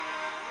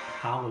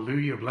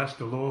Hallelujah. Bless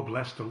the Lord,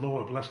 bless the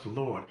Lord, bless the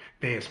Lord.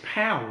 There's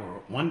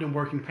power,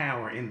 wonder-working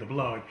power in the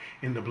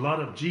blood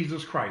of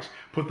Jesus Christ.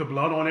 Put the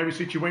blood on every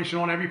situation,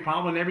 on every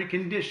problem, every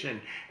condition,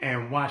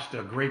 and watch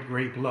the great,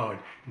 great blood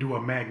do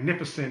a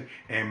magnificent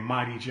and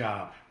mighty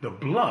job. The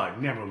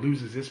blood never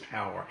loses its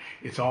power.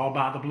 It's all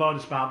by the blood,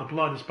 it's by the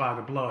blood, it's by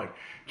the blood.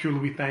 Truly,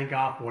 we thank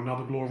God for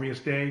another glorious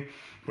day.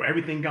 For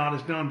everything God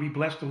has done, we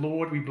bless the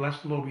Lord. We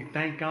bless the Lord. We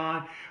thank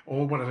God.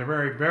 Oh, what is a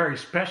very, very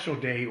special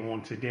day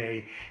on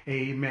today.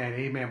 Amen.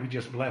 Amen. We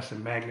just bless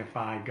and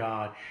magnify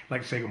God. I'd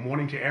like to say good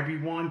morning to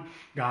everyone.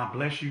 God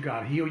bless you.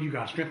 God heal you.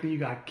 God strengthen you.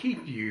 God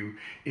keep you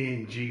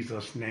in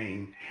Jesus'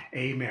 name.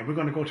 Amen. We're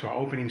going to go to our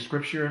opening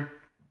scripture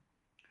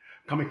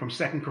coming from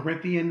 2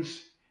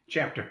 Corinthians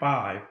chapter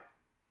 5,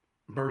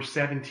 verse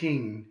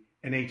 17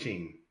 and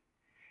 18.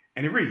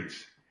 And it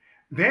reads,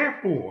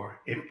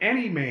 "Therefore, if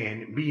any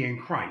man be in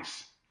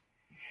Christ,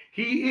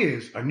 he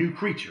is a new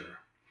creature.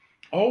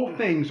 Old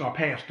things are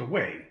passed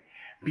away.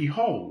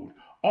 Behold,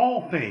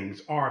 all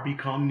things are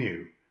become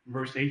new."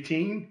 Verse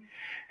 18,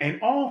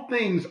 "And all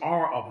things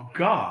are of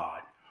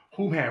God,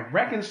 who have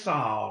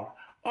reconciled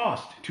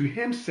us to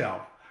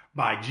himself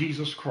by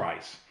Jesus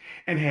Christ,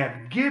 and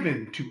have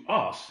given to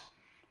us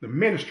the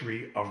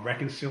ministry of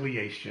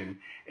reconciliation."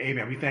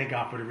 Amen. We thank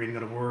God for the reading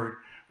of the word.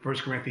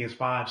 1 Corinthians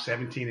 5,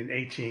 17 and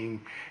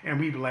 18. And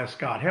we bless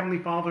God. Heavenly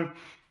Father,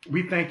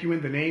 we thank you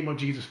in the name of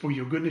Jesus for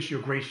your goodness,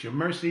 your grace, your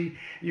mercy,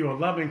 your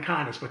loving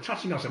kindness, for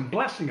touching us and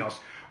blessing us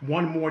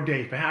one more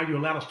day, for how you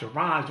allowed us to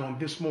rise on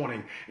this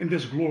morning in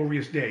this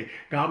glorious day.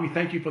 God, we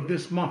thank you for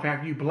this month.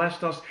 Have you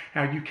blessed us?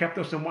 Have you kept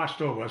us and watched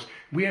over us?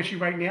 We ask you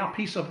right now,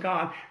 peace of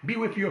God, be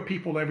with your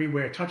people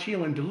everywhere. Touch,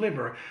 heal, and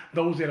deliver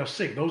those that are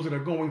sick, those that are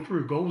going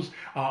through, those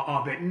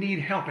that need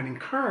help and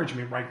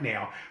encouragement right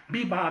now.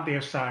 Be by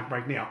their side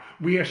right now.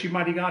 We ask you,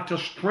 mighty God, to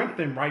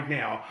strengthen right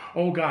now,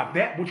 oh God,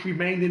 that which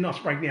remained in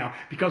us right now,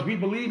 because we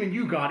believe in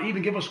you, God.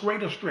 Even give us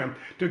greater strength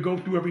to go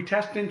through every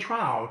test and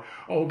trial,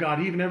 oh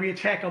God, even every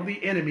attack of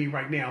the enemy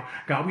right now.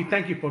 God, we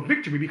thank you for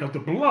victory, because the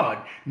blood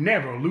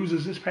never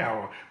loses its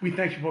power. We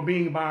thank you for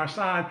being by our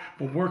side,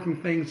 for working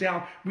things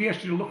out. We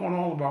ask you to look on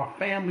all of our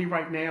family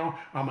right now,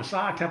 our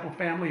Messiah Temple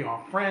family,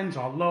 our friends,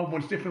 our loved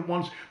ones, different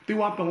ones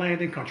throughout the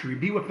land and country.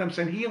 Be with them,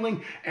 send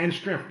healing and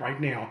strength right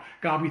now.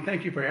 God, we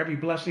thank you for every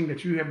blessing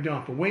that you have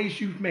done, for ways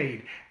you've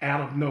made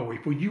out of no way,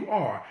 for you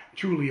are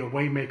truly a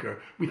way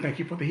maker. We thank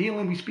you for the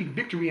healing. We speak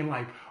victory in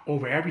life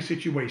over every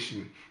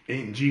situation.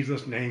 In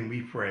Jesus' name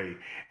we pray.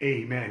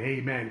 Amen,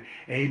 amen,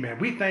 amen.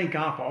 We thank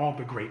God for all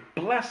the great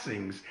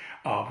blessings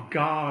of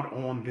God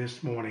on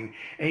this morning.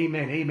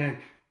 Amen, amen.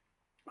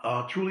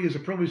 Truly is a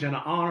privilege and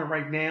an honor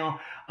right now.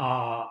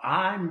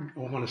 I'm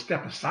going to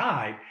step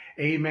aside,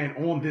 amen,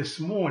 on this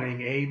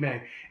morning,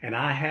 amen. And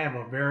I have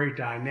a very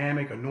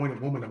dynamic,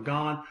 anointed woman of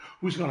God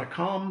who's going to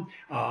come.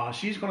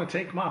 She's going to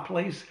take my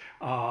place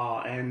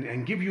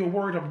and give you a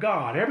word of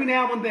God. Every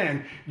now and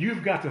then,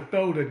 you've got to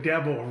throw the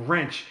devil a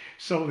wrench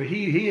so that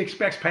he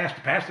expects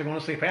Pastor going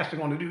to say, Pastor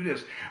going to do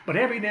this. But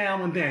every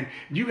now and then,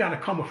 you got to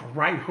come with a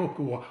right hook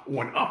or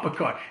an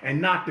uppercut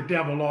and knock the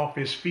devil off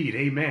his feet.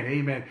 Amen,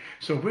 amen.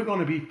 So we're going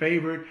to be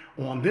favored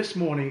on this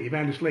morning.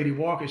 Evangelist Lady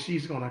Walker,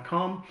 she's going to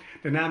come.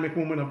 Dynamic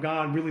woman of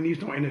God, really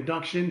needs no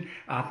introduction.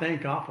 I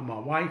thank God for my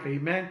wife.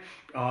 Amen.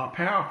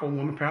 Powerful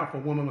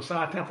woman,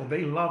 Messiah Temple.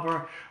 They love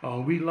her.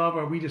 We love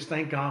her. We just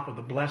thank God for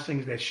the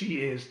blessings that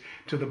she is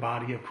to the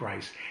body of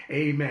Christ.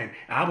 Amen.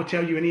 I would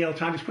tell you any other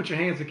time, just put your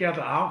hands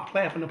together. I'll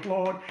clap and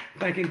applaud,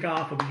 thanking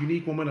God for the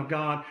unique woman of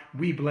God.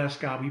 We bless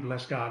God. We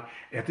bless God.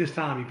 At this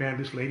time,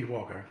 Evangelist Lady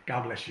Walker.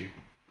 God bless you.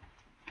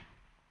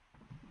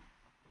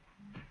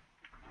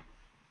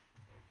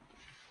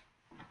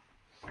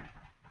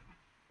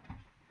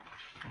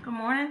 Good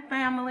morning,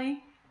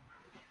 family.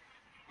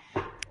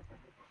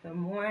 Good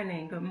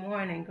morning, good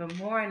morning, good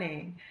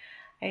morning.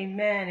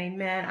 Amen,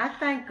 amen. I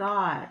thank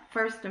God,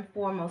 first and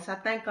foremost, I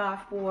thank God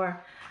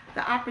for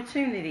the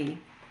opportunity,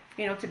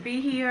 to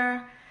be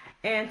here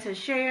and to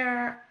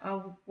share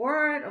a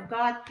word of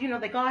God,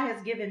 that God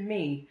has given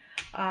me.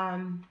 I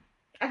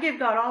give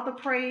God all the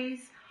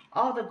praise,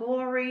 all the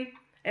glory,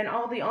 and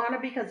all the honor,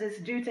 because it's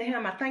due to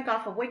him. I thank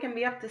God for waking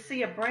me up to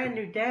see a brand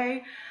new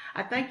day.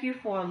 I thank you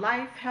for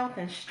life, health,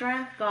 and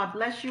strength. God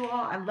bless you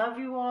all. I love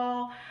you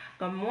all.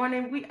 Good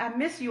morning. I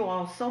miss you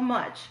all so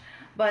much.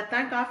 But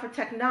thank God for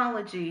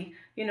technology,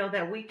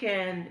 that we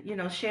can,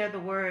 share the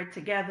word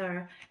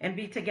together and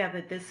be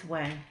together this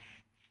way.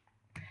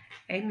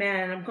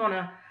 Amen. I'm going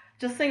to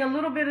just sing a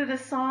little bit of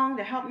this song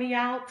to help me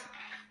out.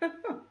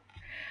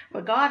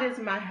 But God is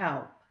my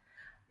help.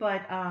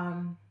 But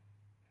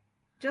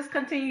just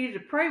continue to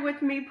pray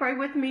with me,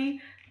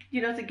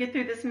 to get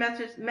through this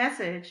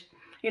message,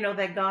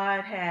 that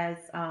God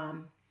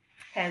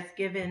has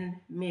given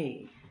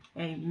me.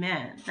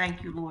 Amen.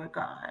 Thank you, Lord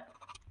God.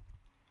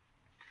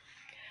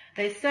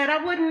 They said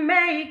I wouldn't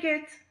make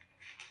it.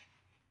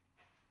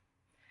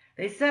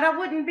 They said I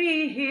wouldn't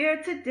be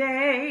here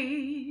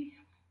today.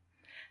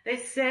 They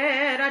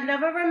said I'd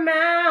never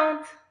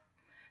amount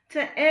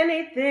to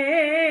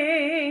anything.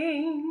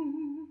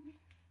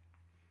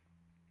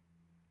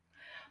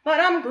 But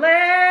I'm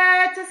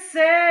glad to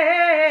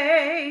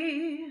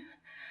say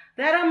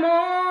that I'm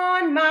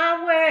on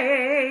my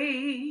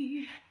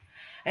way,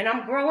 and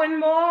I'm growing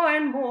more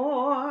and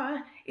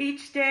more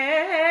each day.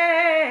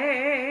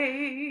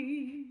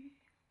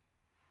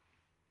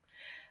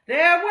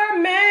 There were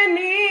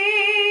many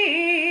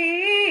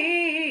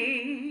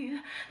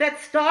that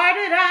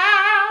started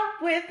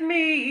out with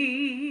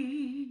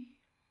me,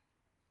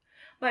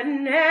 but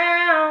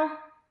now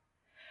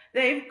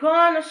they've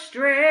gone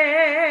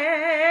astray.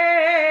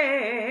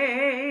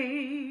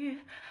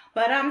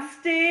 But I'm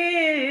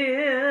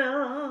still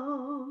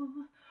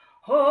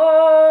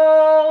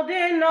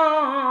holding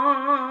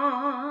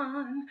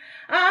on.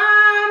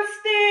 I'm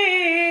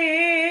still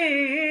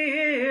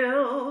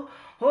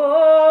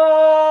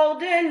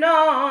holding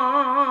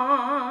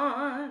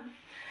on.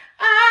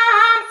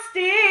 I'm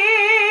still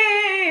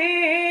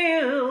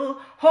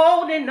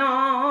holding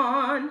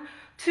on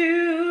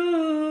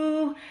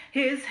to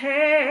his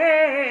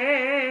hand.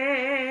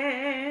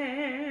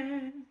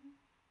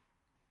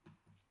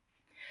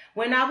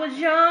 When I was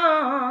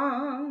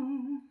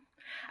young,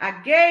 I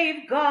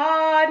gave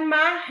God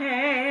my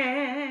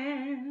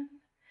hand,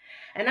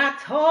 and I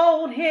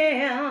told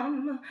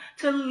him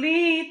to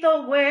lead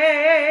the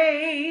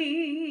way.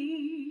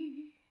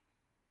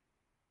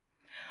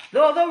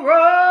 Though the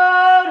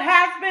road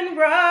has been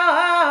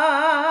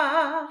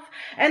rough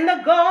and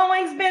the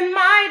going's been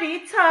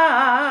mighty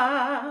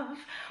tough,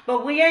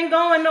 but we ain't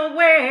going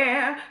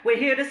nowhere, we're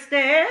here to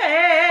stay.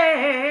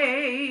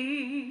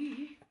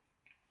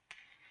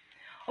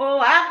 Oh,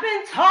 I've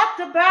been talked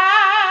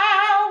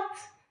about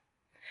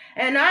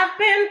and I've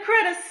been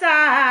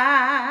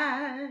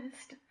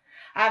criticized.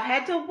 I've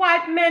had to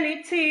wipe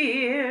many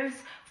tears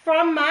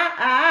from my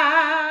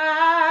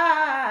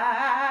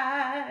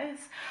eyes,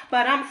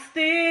 but I'm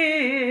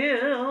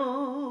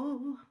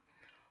still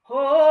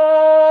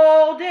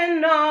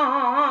holding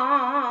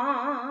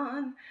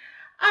on.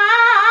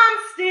 I'm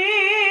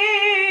still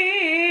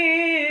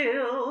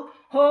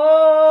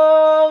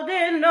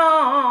holding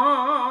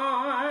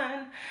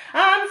on.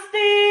 I'm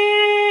still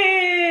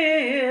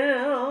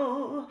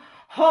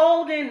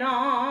holding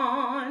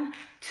on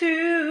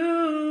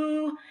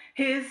to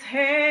his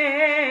hand.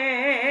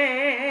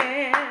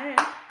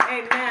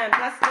 Amen.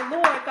 Bless the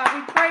Lord. God,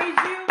 we praise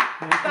you.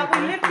 God,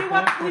 we lift you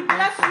up. We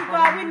bless you,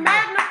 God. We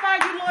magnify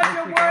you, Lord.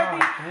 You're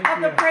worthy of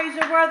the praise.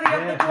 You're worthy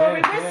of the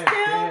glory. We're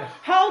still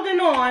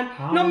holding on.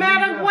 No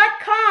matter what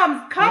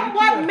comes, come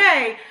what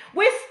may,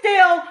 we're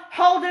still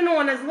holding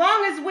on. As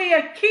long as we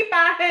keep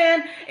our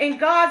hand in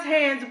God's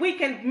hands, we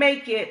can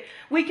make it.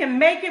 We can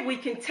make it. We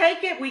can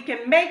take it. We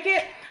can make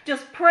it.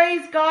 Just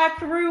praise God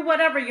through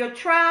whatever your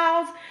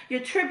trials, your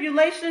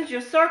tribulations,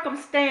 your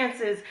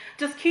circumstances.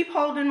 Just keep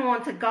holding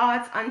on to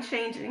God's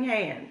unchanging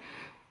hand.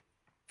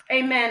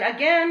 Amen.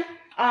 Again,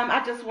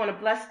 I just want to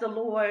bless the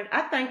Lord.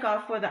 I thank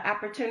God for the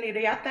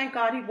opportunity. I thank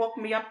God he woke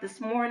me up this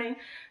morning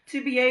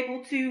to be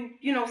able to,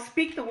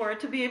 speak the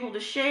word, to be able to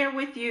share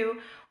with you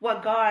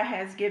what God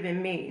has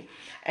given me.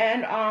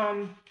 And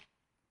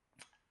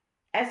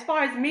as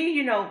far as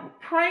me,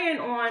 praying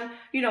on,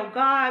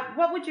 God,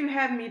 what would you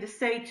have me to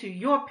say to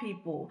your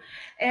people?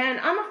 And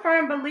I'm a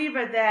firm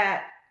believer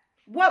that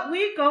what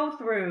we go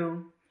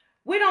through,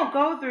 we don't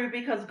go through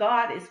because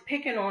God is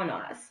picking on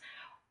us.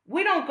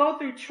 We don't go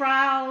through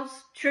trials,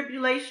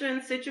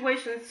 tribulations,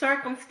 situations,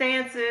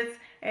 circumstances.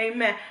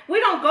 Amen. We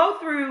don't go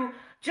through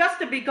just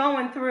to be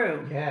going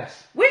through.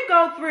 Yes. We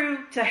go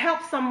through to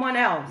help someone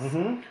else.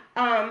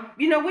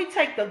 Mm-hmm. We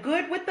take the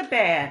good with the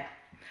bad.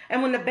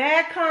 And when the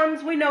bad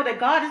comes, we know that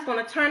God is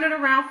going to turn it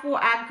around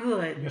for our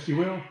good. Yes, he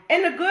will.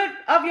 And the good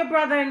of your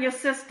brother and your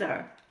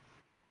sister.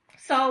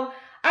 So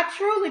I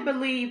truly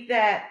believe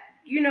that,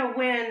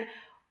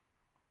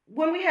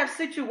 when we have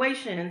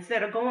situations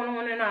that are going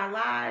on in our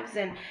lives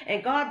and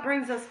God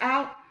brings us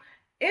out,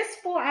 it's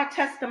for our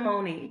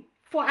testimony,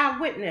 for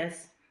our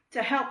witness,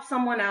 to help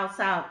someone else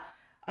out.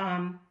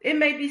 It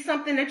may be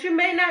something that you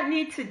may not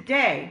need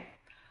today,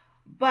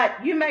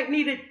 but you might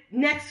need it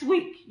next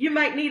week. You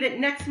might need it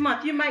next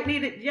month. You might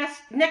need it just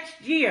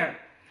next year.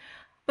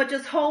 But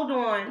just hold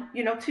on,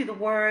 to the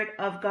word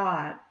of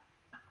God.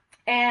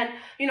 And,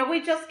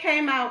 we just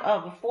came out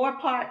of a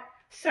 4-part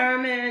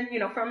sermon,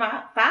 from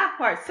my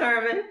 5-part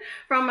sermon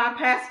from my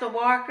Pastor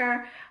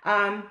Walker.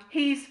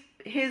 His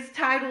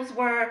titles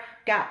were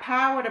Got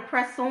Power to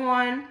Press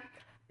On,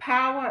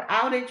 Power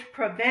Outage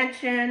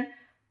Prevention,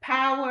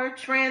 Power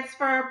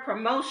Transfer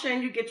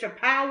Promotion. You get your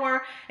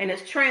power and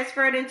it's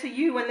transferred into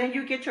you, and then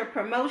you get your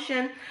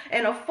promotion,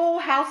 and a full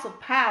house of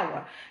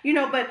power.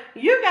 But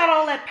you got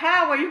all that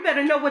power. You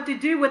better know what to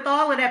do with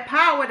all of that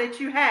power that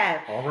you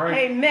have. All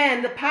right.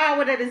 Amen. The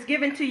power that is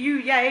given to you.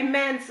 Yeah,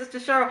 amen, Sister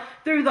Cheryl,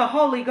 through the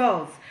Holy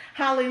Ghost.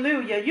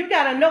 Hallelujah. You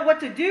got to know what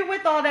to do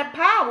with all that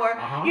power,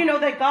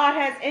 that God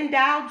has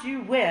endowed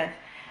you with.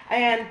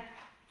 And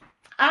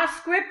our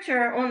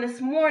scripture on this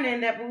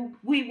morning that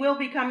we will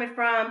be coming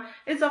from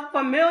is a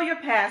familiar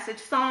passage,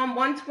 Psalm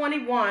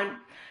 121,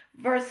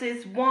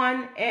 verses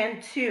 1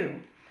 and 2.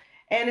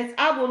 And it's,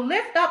 I will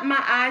lift up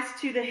my eyes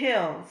to the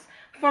hills.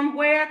 from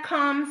where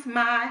comes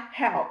my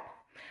help?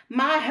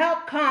 My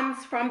help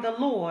comes from the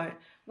Lord,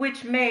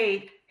 which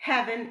made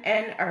heaven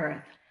and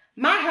earth.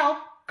 My help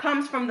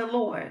comes from the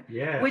Lord,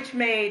 Yes. which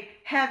made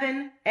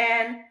heaven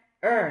and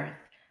earth.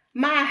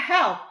 My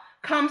help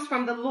comes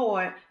from the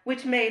Lord,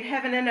 which made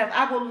heaven and earth.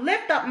 I will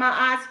lift up my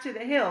eyes to the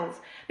hills,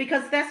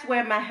 because that's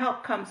where my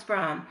help comes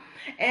from.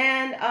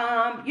 And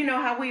you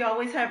know how we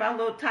always have our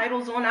little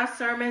titles on our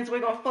sermons.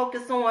 We're going to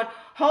focus on,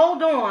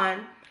 hold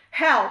on,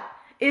 help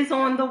is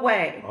on the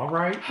way. All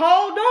right.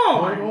 Hold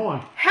on. Hold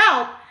on.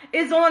 Help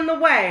is on the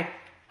way.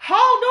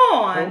 Hold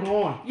on.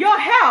 Hold on. Your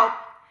help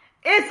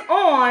is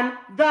on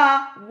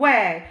the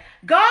way.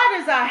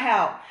 God is our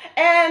help.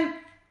 And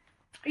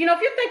you know,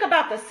 if you think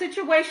about the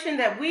situation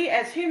that we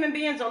as human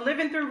beings are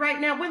living through right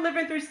now, we're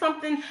living through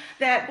something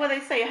that, well, they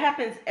say it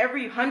happens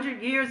every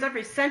 100 years,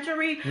 every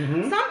century.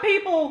 Mm-hmm. Some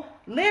people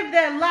live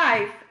their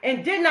life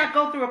and did not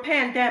go through a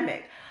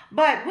pandemic.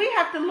 But we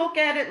have to look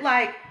at it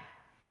like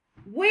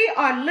we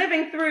are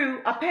living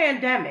through a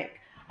pandemic.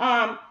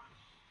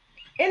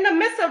 In the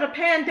midst of the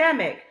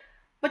pandemic,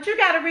 but you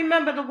got to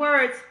remember the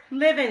words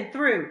living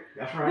through.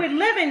 That's right. We're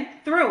living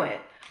through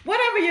it.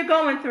 Whatever you're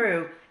going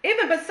through,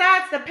 even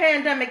besides the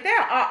pandemic, there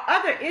are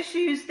other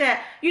issues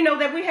that, you know,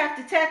 that we have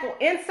to tackle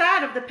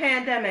inside of the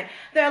pandemic.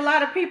 There are a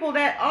lot of people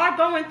that are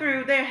going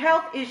through their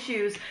health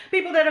issues,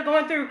 people that are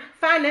going through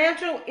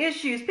financial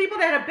issues, people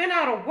that have been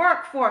out of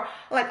work for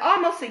like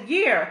almost a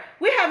year.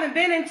 We haven't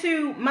been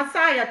into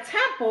Messiah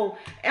Temple,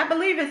 I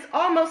believe it's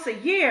almost a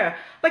year.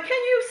 But can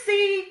you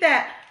see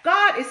that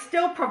God is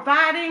still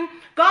providing?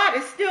 God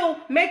is still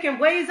making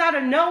ways out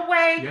of no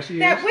way. Yes, He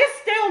that is.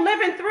 we're still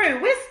living through.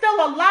 We're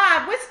still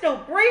alive. We're still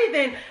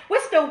breathing.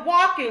 We're still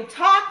walking,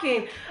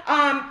 talking.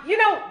 You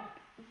know,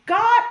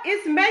 God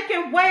is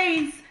making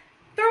ways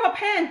through a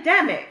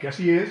pandemic. Yes,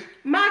 He is.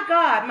 My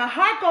God, my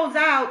heart goes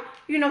out,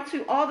 you know,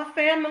 to all the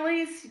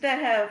families that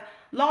have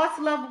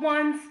lost loved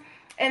ones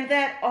and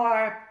that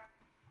are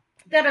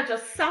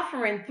just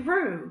suffering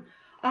through.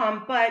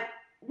 But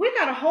we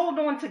got to hold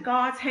on to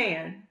God's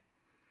hand.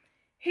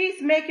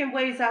 He's making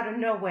ways out of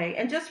no way.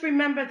 And just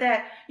remember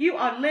that you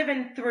are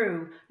living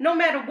through. No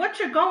matter what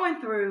you're going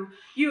through,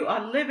 you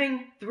are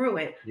living through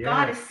it. Yes.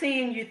 God is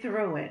seeing you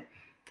through it.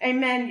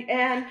 Amen.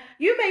 And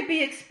you may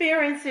be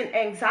experiencing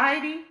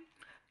anxiety.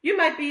 You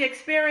might be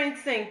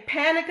experiencing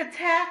panic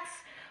attacks,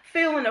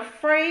 feeling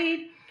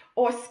afraid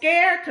or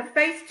scared to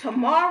face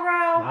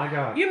tomorrow. My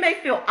God. You may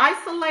feel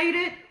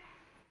isolated.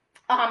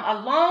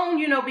 Alone,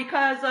 you know,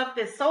 because of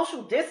this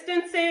social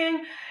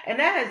distancing, and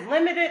that has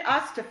limited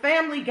us to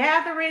family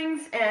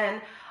gatherings and,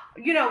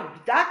 you know,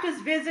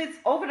 doctor's visits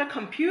over the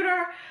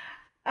computer.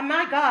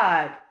 My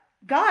God,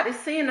 God is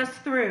seeing us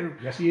through.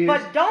 Yes, He is.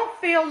 But don't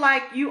feel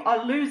like you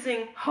are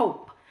losing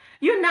hope.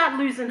 You're not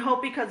losing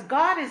hope, because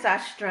God is our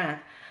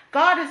strength.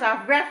 God is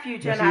our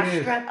refuge Yes, and our He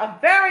is. strength, a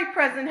very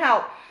present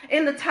help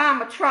in the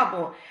time of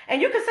trouble.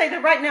 And you can say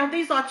that right now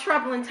these are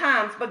troubling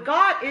times, but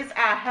God is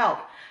our help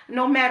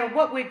no matter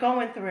what we're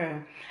going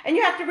through. And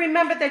you have to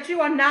remember that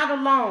you are not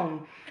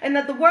alone, and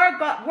that the word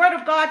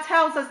of God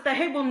tells us that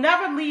He will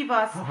never leave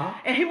us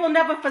and He will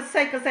never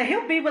forsake us, and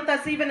He'll be with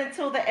us even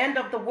until the end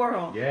of the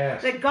world.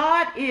 Yes. That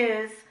God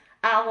is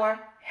our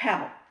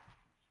help.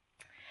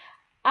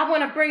 I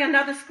want to bring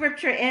another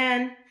scripture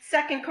in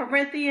 2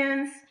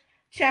 Corinthians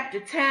chapter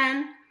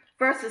 10,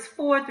 verses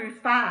 4 through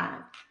 5.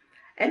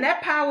 And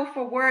that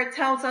powerful word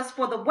tells us,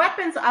 for the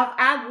weapons of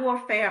our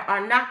warfare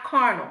are not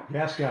carnal,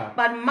 Yes, God.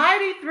 but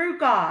mighty through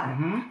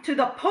God to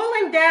the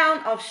pulling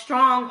down of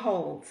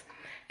strongholds,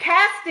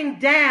 casting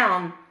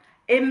down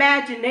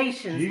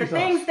imaginations, Jesus. the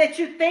things that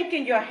you think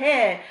in your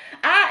head.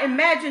 Our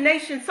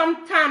imagination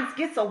sometimes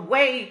gets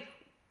away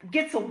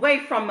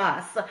from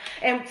us.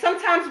 And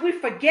sometimes we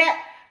forget,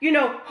 you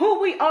know, who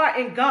we are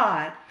in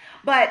God.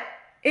 But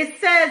it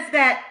says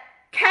that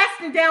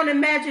casting down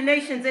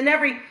imaginations and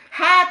every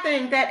high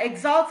thing that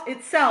exalts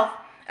itself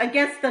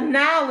against the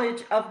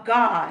knowledge of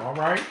God. All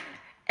right.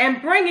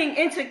 And bringing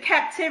into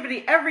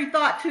captivity every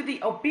thought to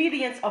the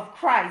obedience of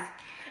Christ.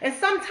 And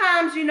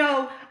sometimes, you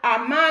know,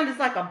 our mind is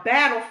like a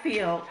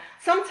battlefield.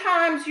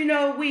 Sometimes, you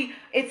know,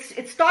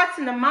 it starts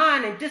in the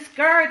mind and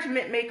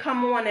discouragement may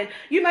come on, and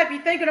you might be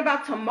thinking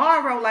about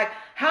tomorrow, like,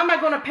 how am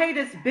I going to pay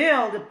this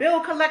bill? The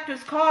bill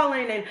collector's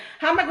calling, and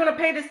how am I going to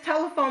pay this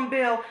telephone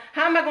bill?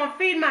 How am I going to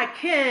feed my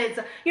kids?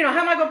 You know,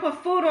 how am I going to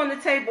put food on the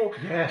table?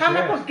 Yes, how am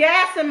I going to put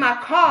gas in my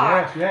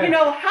car? Yes, yes. You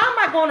know, how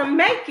am I going to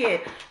make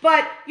it?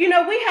 But, you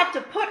know, we have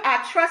to put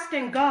our trust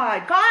in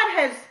God. God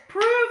has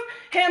proved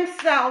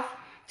Himself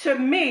to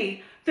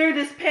me through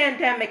this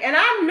pandemic. And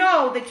I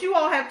know that you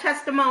all have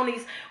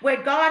testimonies where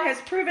God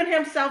has proven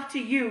Himself to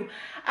you.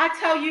 I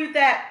tell you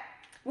that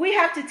we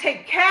have to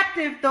take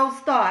captive those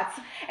thoughts,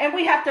 and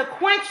we have to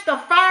quench the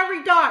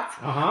fiery darts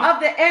of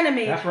the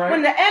enemy. That's right.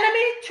 When the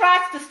enemy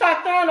tries to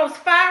start throwing those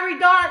fiery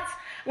darts,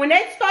 when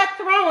they start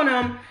throwing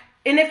them,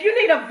 and if you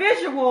need a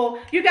visual,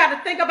 you got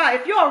to think about,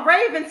 if you're a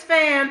Ravens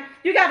fan,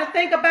 you got to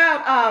think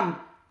about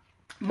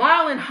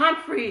Marlon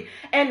Humphrey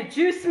and the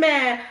Juice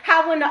Man,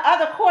 how when the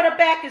other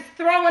quarterback is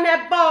throwing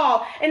that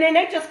ball and then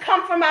they just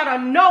come from out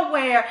of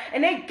nowhere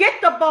and they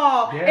get the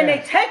ball and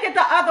they take it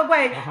the other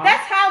way.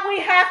 That's how we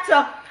have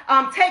to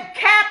take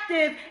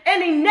captive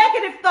any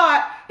negative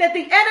thought that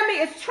the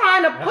enemy is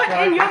trying to put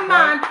in your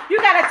mind. You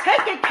got to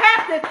take it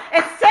captive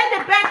and send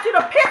it back to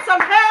the pits of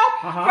hell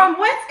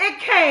from whence it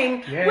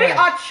came. We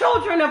are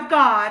children of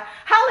God.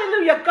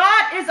 Hallelujah.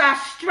 God is our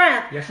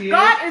strength. Yes,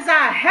 God is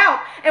our help.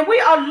 And we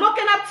are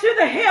looking up to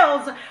the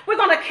hills. We're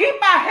going to keep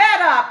our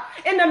head up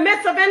in the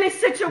midst of any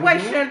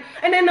situation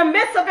and in the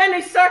midst of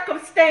any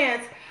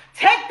circumstance.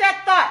 Take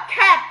that thought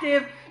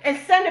captive and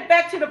send it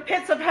back to the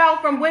pits of hell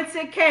from whence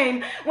it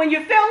came. When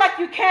you feel like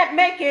you can't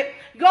make it,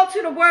 go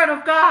to the Word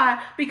of God,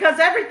 because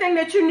everything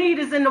that you need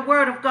is in the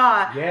Word of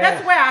God. Yes.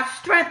 That's where our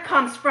strength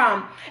comes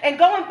from. And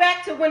going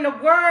back to when the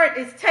Word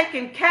is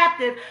taken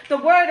captive, the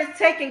Word is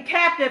taken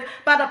captive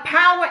by the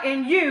power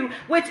in you,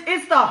 which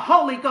is the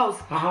Holy Ghost.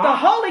 The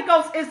Holy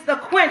Ghost is the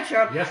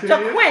quencher,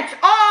 quench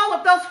all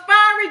of those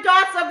fiery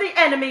darts of the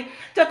enemy,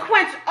 to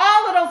quench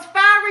all of those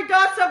fiery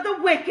darts of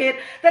the wicked.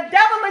 The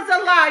devil is a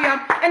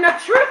liar, and the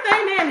truth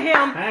ain't in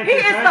him. He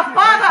is the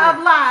father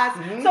of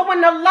lies. So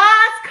when the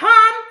lies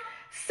come,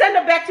 send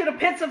it back to the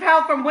pits of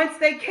hell from whence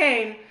they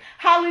came.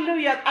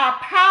 Hallelujah. Our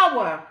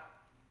power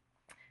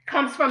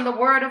comes from the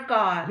Word of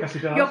God. Yes,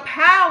 it does. Your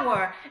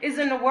power is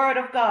in the Word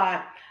of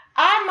God.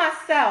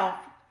 I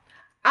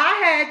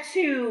had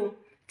to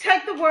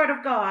take the Word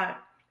of God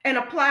and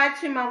apply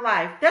it to my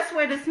life. That's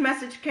where this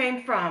message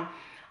came from.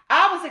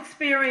 I was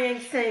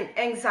experiencing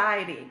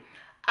anxiety.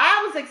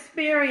 I was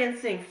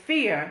experiencing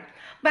fear.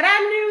 But I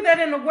knew that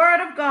in the Word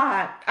of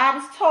God, I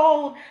was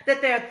told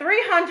that there are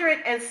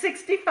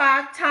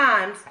 365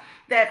 times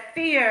that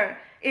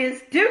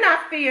do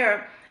not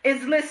fear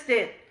is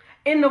listed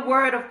in the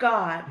Word of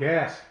God.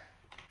 Yes.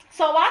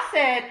 So I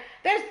said,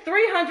 there's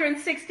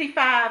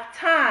 365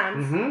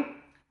 times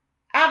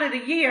out of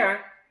the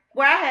year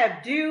where I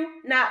have do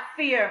not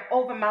fear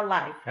over my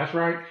life. That's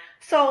right.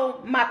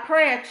 So my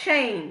prayer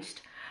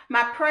changed.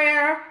 My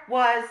prayer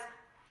was,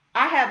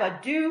 I have a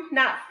do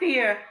not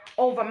fear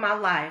over my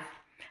life.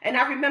 And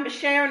I remember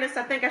sharing this,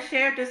 I think I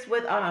shared this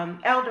with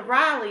Elder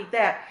Riley,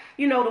 that,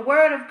 the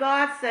Word of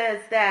God says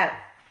that,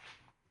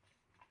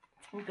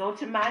 go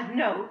to my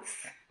notes.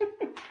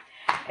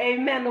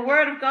 Amen. The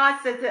Word of God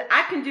says that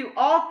I can do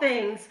all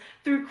things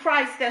through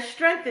Christ that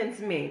strengthens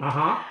me. And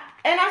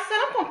I said,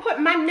 I'm going to put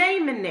my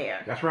name in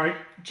there. That's right.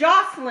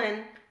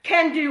 Jocelyn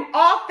can do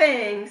all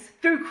things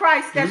through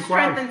Christ that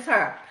strengthens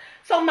her.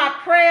 So my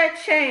prayer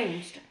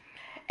changed.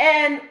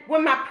 And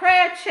when my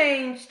prayer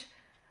changed,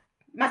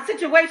 my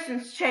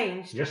situations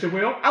changed. Yes, it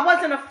will. I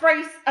wasn't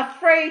afraid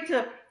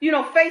to,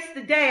 face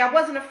the day. I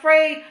wasn't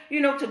afraid,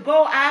 to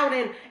go out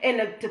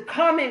and to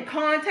come in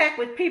contact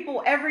with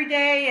people every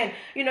day. And,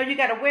 you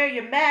got to wear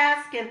your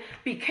mask and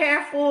be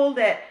careful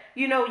that,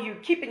 you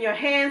keeping your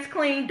hands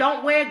clean.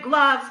 Don't wear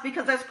gloves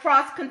because that's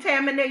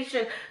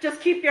cross-contamination. Just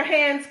keep your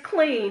hands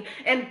clean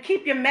and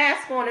keep your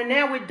mask on. And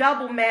now we're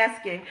double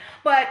masking.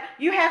 But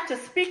you have to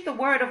speak the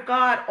Word of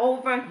God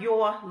over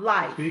your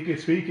life. Speak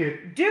it, speak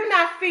it. Do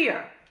not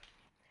fear.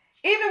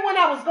 Even when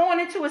I was going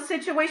into a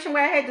situation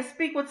where I had to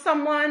speak with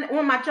someone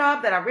on my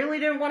job that I really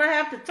didn't want to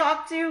have to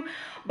talk to,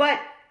 but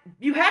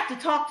you have to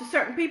talk to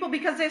certain people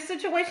because there's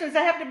situations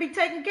that have to be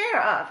taken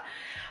care of.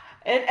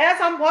 And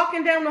as I'm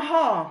walking down the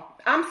hall,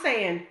 I'm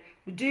saying,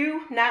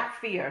 do not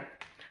fear.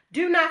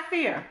 Do not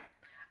fear.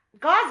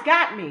 God's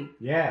got me.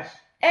 Yes.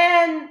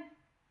 And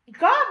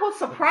God will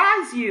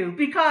surprise you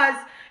because,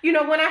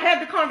 when I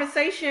had the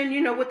conversation,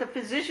 with the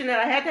physician that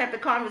I had to have the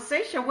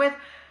conversation with,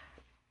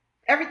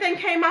 everything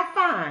came out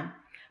fine,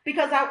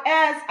 because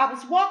as I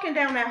was walking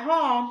down that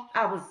hall,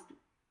 I was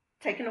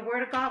taking the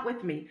Word of God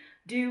with me.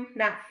 Do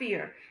not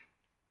fear.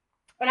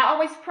 But I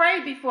always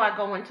pray before I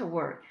go into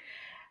work.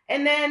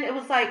 And then it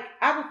was like,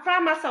 I would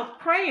find myself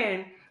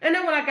praying. And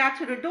then when I got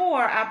to the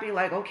door, I'd be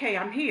like, okay,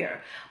 I'm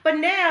here. But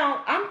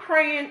now I'm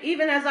praying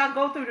even as I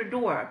go through the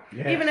door,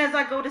 even as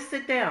I go to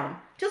sit down,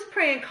 just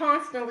praying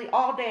constantly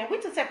all day. And we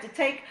just have to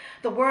take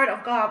the Word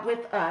of God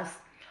with us.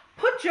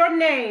 Put your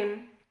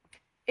name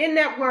in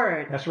that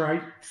Word. That's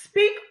right.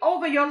 Speak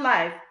over your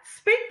life.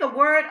 Speak the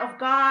Word of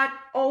God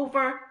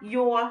over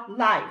your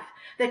life.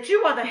 That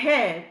you are the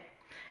head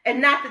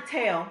and not the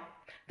tail.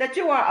 That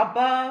you are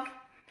above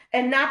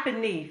and not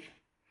beneath.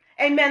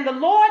 Amen. The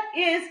Lord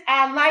is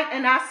our light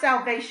and our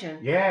salvation.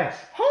 Yes.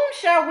 Whom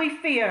shall we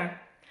fear?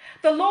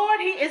 The Lord,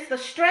 He is the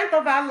strength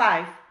of our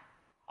life.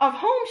 Of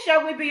whom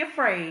shall we be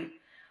afraid?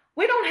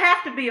 We don't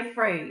have to be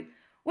afraid.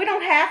 We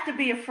don't have to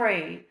be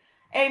afraid.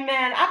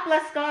 Amen. I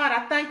bless God.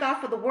 I thank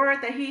God for the word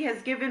that He has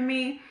given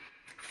me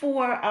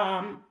for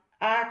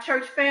our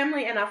church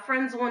family and our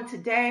friends on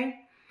today.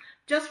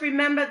 Just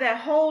remember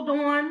that hold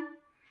on.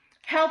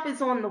 Help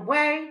is on the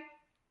way.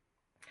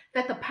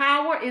 That the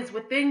power is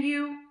within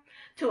you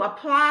to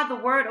apply the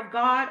Word of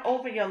God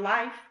over your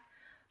life.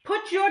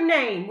 Put your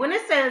name. When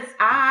it says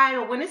I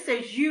or when it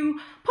says you,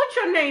 put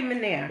your name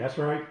in there. That's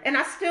right. And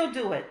I still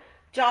do it.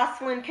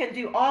 Jocelyn can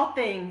do all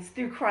things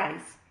through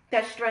Christ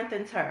that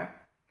strengthens her.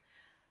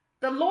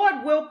 The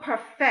Lord will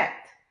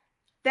perfect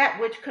that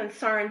which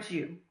concerns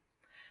you.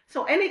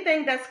 So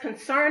anything that's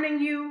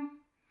concerning you,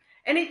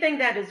 anything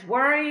that is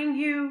worrying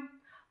you,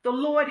 the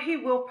Lord, he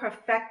will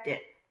perfect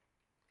it.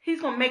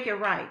 He's going to make it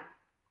right.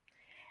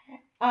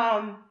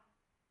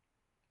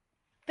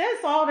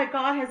 That's all that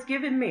God has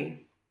given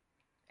me.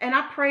 And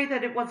I pray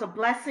that it was a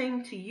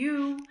blessing to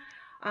you.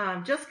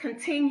 Just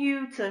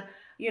continue to,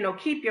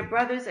 keep your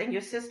brothers and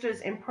your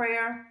sisters in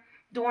prayer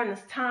during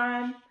this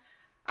time.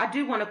 I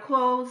do want to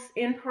close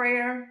in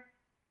prayer.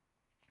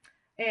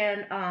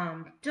 And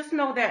just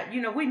know that,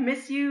 we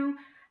miss you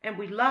and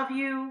we love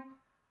you.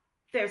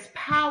 There's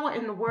power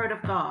in the word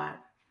of God.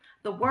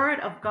 The word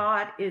of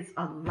God is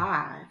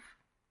alive.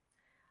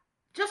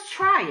 Just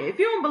try it. If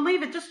you don't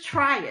believe it, just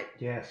try it.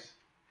 Yes.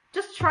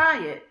 Just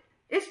try it.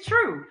 It's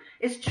true.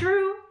 It's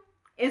true.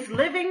 It's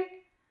living.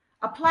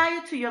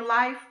 Apply it to your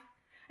life,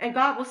 and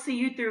God will see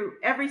you through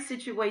every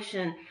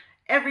situation,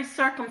 every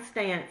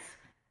circumstance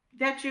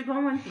that you're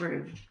going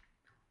through.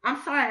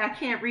 I'm sorry I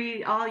can't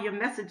read all your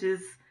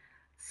messages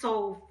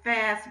so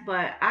fast,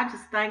 but I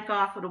just thank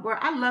God for the word.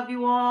 I love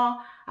you all.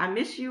 I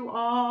miss you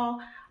all.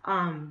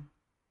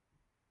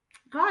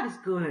 God is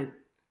good,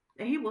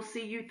 and he will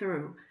see you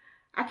through.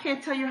 I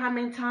can't tell you how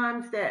many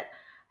times that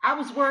I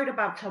was worried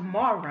about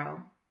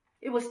tomorrow.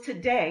 It was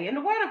today. And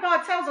the word of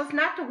God tells us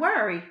not to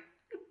worry.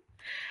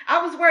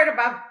 I was worried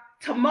about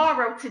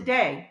tomorrow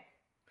today.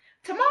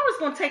 Tomorrow's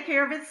going to take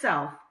care of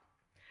itself.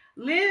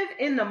 Live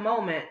in the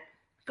moment.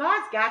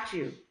 God's got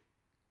you.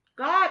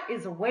 God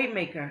is a way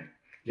maker.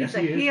 He's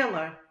a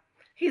healer.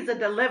 He's a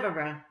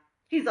deliverer.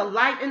 He's a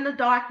light in the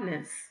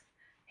darkness.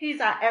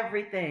 He's our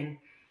everything.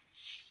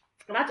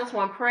 And I just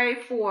want to pray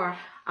for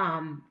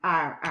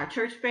our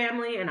church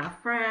family and our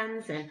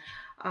friends and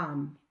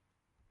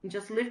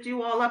just lift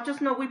you all up.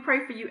 Just know we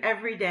pray for you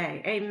every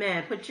day.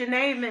 Amen. Put your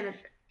name in it,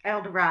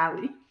 Elder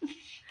Riley.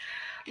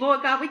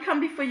 Lord God, we come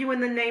before you in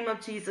the name of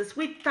Jesus.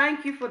 We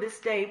thank you for this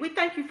day. We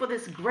thank you for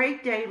this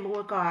great day,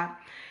 Lord God.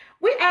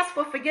 We ask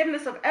for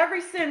forgiveness of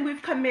every sin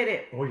we've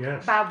committed. Oh,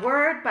 yes. By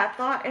word, by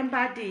thought, and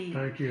by deed.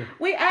 Thank you.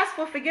 We ask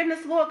for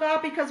forgiveness, Lord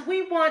God, because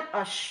we want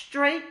a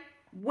straight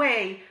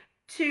way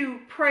to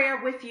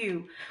prayer with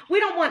you.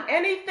 We don't want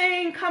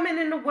anything coming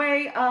in the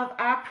way of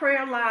our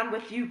prayer line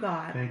with you,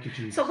 God. Thank you,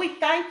 Jesus. So we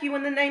thank you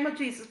in the name of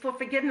Jesus for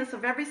forgiveness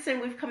of every sin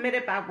we've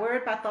committed by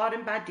word, by thought,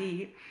 and by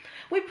deed.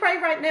 We pray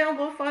right now,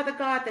 Lord Father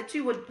God, that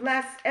you would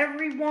bless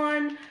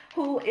everyone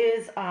who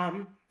is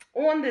on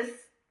this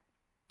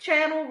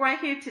channel right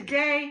here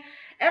today.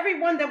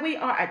 Everyone that we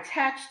are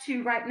attached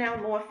to right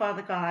now, Lord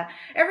Father God.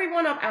 Every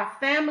one of our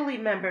family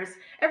members.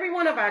 Every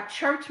one of our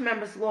church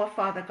members, Lord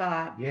Father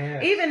God.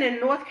 Yes. Even in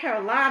North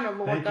Carolina,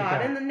 Lord Thank you,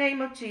 God, in the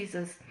name of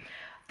Jesus.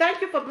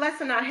 Thank you for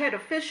blessing our head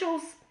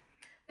officials.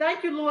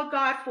 Thank you, Lord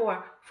God,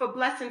 for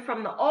blessing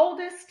from the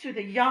oldest to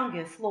the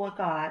youngest, Lord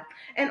God.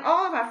 And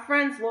all of our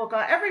friends, Lord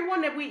God.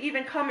 Everyone that we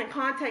even come in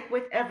contact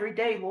with every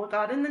day, Lord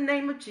God, in the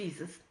name of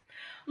Jesus.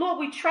 Lord,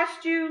 we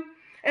trust you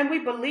and we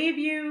believe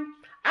you.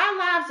 Our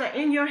lives are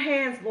in your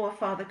hands, Lord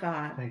Father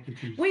God. Thank you,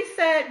 Jesus.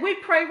 We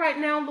pray right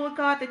now, Lord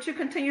God, that you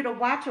continue to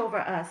watch over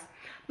us.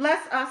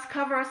 Bless us,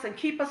 cover us, and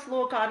keep us,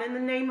 Lord God, in the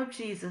name of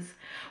Jesus.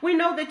 We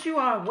know that you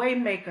are a way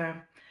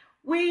maker.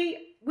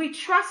 We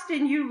trust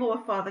in you, Lord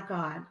Father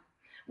God.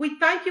 We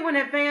thank you in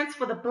advance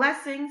for the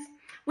blessings.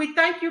 We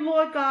thank you,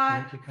 Lord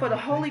God, for the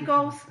Holy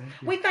Ghost.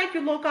 We thank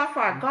you, Lord God,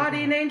 for our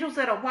guardian angels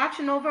that are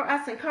watching over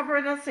us and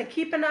covering us and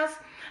keeping us.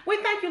 We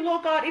thank you,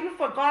 Lord God, even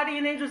for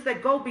guardian angels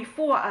that go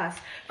before us.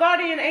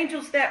 Guardian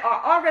angels that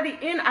are already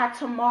in our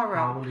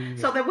tomorrow. Hallelujah.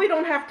 So that we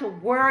don't have to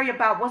worry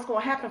about what's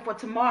going to happen for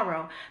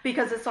tomorrow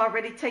because it's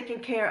already taken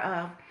care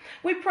of.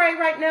 We pray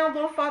right now,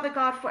 Lord Father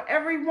God, for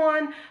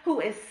everyone who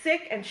is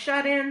sick and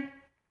shut in.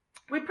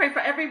 We pray for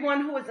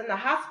everyone who is in the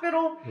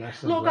hospital.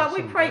 Lord God,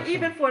 we pray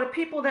even for the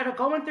people that are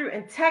going through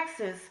in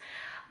Texas.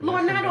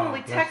 Lord, not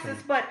only Texas,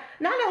 but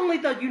not only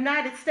the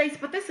United States,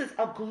 but this is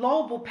a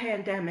global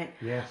pandemic.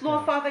 Yes,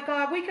 Lord Father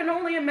God, we can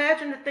only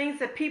imagine the things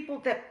that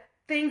people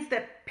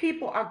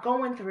are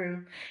going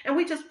through. And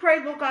we just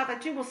pray, Lord God,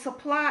 that you will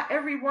supply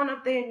every one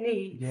of their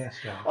needs. Yes,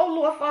 God. Oh,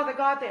 Lord Father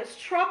God, there's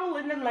trouble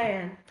in the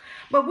land.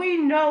 But we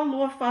know,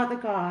 Lord Father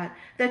God,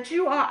 that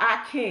you are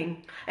our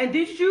King and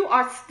that you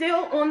are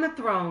still on the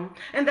throne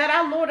and that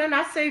our Lord and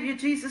our Savior,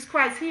 Jesus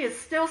Christ, he is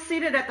still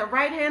seated at the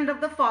right hand of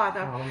the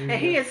Father. Hallelujah.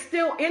 And he is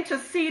still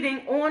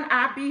interceding on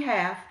our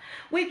behalf.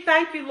 We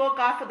thank you, Lord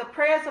God, for the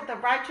prayers of the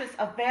righteous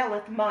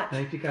availeth much.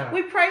 Thank you, God.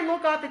 We pray,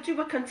 Lord God, that you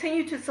will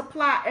continue to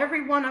supply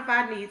every one of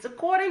our needs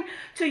according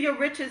to your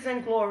riches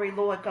and glory,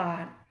 Lord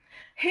God.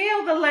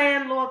 Heal the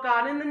land, Lord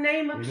God, in the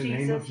name of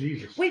Jesus.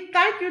 We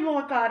thank you,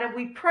 Lord God, and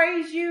we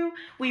praise you,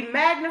 we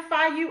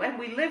magnify you, and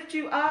we lift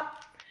you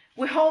up.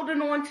 We're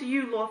holding on to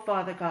you, Lord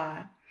Father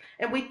God.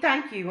 And we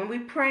thank you, and we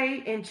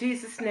pray in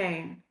Jesus'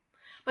 name.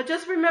 But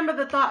just remember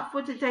the thought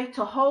for today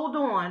to hold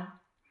on,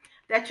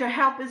 that your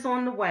help is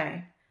on the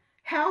way.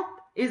 Help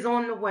is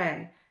on the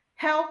way.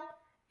 Help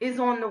is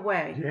on the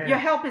way. Yes. Your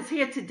help is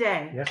here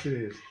today. Yes, it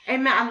is.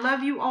 Amen. I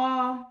love you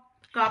all.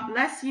 God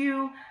bless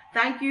you.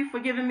 Thank you for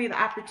giving me the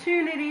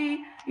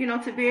opportunity,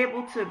 to be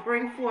able to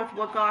bring forth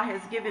what God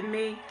has given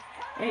me.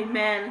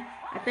 Amen.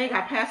 I think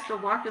our Pastor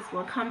Walker's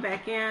going to come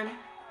back in.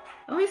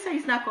 Oh, he said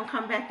he's not going to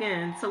come back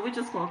in, so we're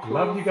just going to close.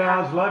 Love you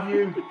guys. Love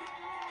you.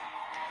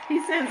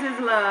 He sends his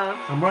love.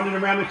 I'm running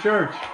around the church.